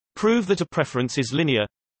Prove that a preference is linear.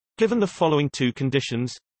 Given the following two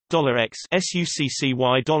conditions: $x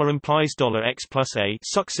succy dollar implies $x plus a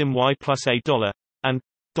sucsim y plus a dollar, and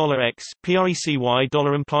 $x precy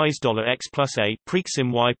dollar implies $x plus a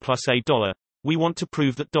precsim y plus a dollar, we want to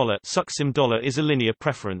prove that $sucsim dollar is a linear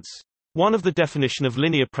preference. One of the definition of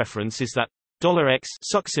linear preference is that $x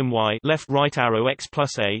sucsim y left right arrow x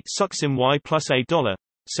plus a sucsim y plus a dollar.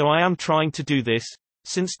 So I am trying to do this.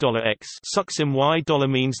 Since $x sucsim y dollar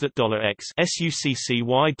means that $x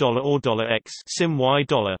succy dollar or $x sim y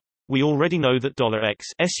dollar, we already know that $x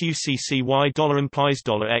succy dollar implies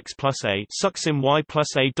 $x plus a sucsim y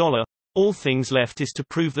plus a dollar. All things left is to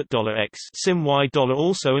prove that $x sim y dollar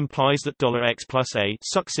also implies that $x plus a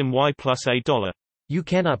sucsim y plus a dollar. You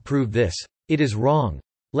cannot prove this. It is wrong.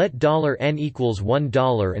 Let $n equals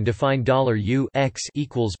 $1 and define $u x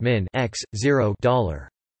equals min x $0.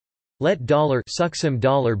 Let $sucsim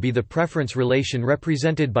dollar be the preference relation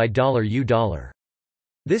represented by $u dollar.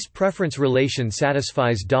 This preference relation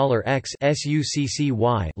satisfies $x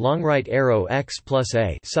succy long right arrow x plus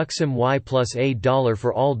a sucsim y plus a dollar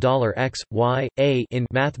for all $x, y, a in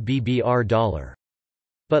math bbr dollar.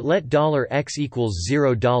 But let $x equals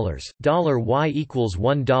 $0, $y equals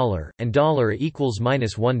 $1, and $a equals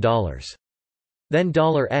 -$1. Then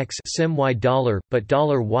 $x sim y dollar, but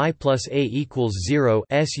 $y plus a equals 0,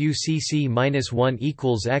 succ -1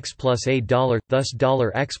 equals x plus a dollar, thus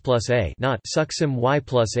 $x plus a not sucsim y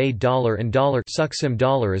plus a dollar and $sucsim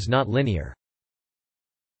dollar is not linear.